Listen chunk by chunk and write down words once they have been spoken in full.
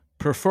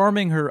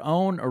Performing her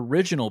own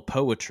original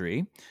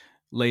poetry,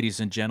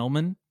 ladies and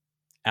gentlemen,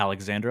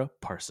 Alexandra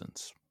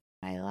Parsons.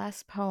 My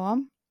last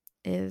poem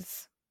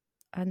is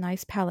a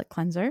nice palate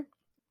cleanser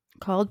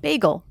called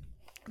Bagel,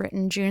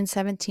 written June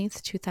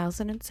 17th,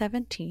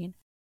 2017.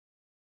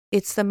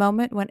 It's the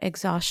moment when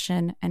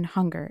exhaustion and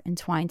hunger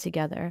entwine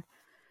together.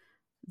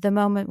 The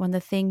moment when the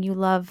thing you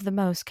love the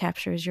most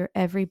captures your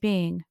every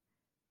being.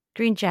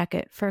 Green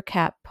jacket, fur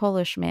cap,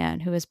 Polish man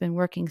who has been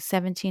working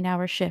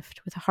 17-hour shift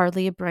with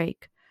hardly a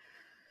break.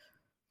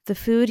 The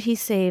food he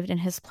saved in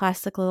his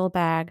plastic little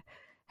bag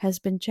has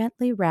been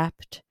gently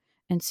wrapped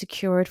and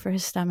secured for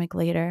his stomach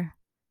later.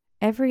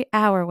 Every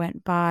hour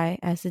went by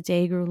as the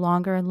day grew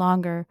longer and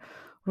longer,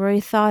 where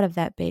he thought of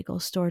that bagel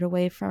stored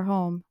away for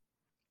home.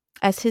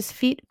 As his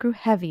feet grew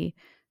heavy,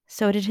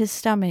 so did his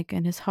stomach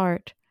and his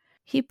heart.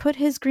 He put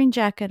his green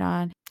jacket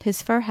on,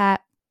 his fur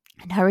hat,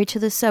 and hurried to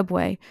the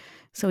subway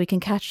so he can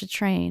catch the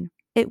train.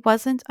 It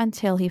wasn't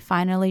until he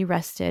finally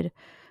rested,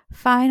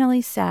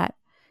 finally sat,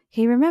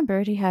 he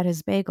remembered he had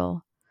his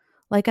bagel.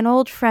 Like an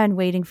old friend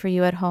waiting for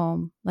you at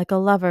home, like a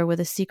lover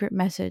with a secret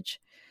message,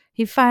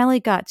 he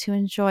finally got to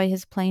enjoy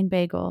his plain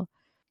bagel.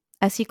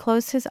 As he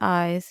closed his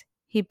eyes,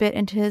 he bit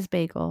into his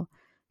bagel.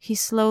 He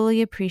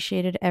slowly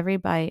appreciated every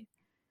bite.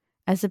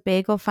 As the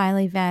bagel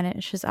finally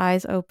vanished, his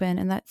eyes opened,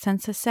 and that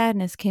sense of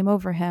sadness came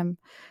over him.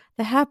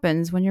 That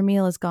happens when your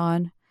meal is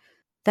gone.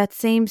 That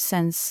same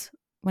sense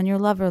when your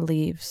lover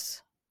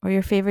leaves, or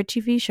your favorite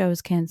TV show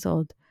is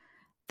canceled.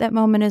 That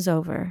moment is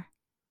over.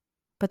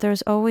 But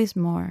there's always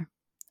more,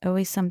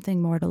 always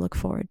something more to look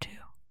forward to.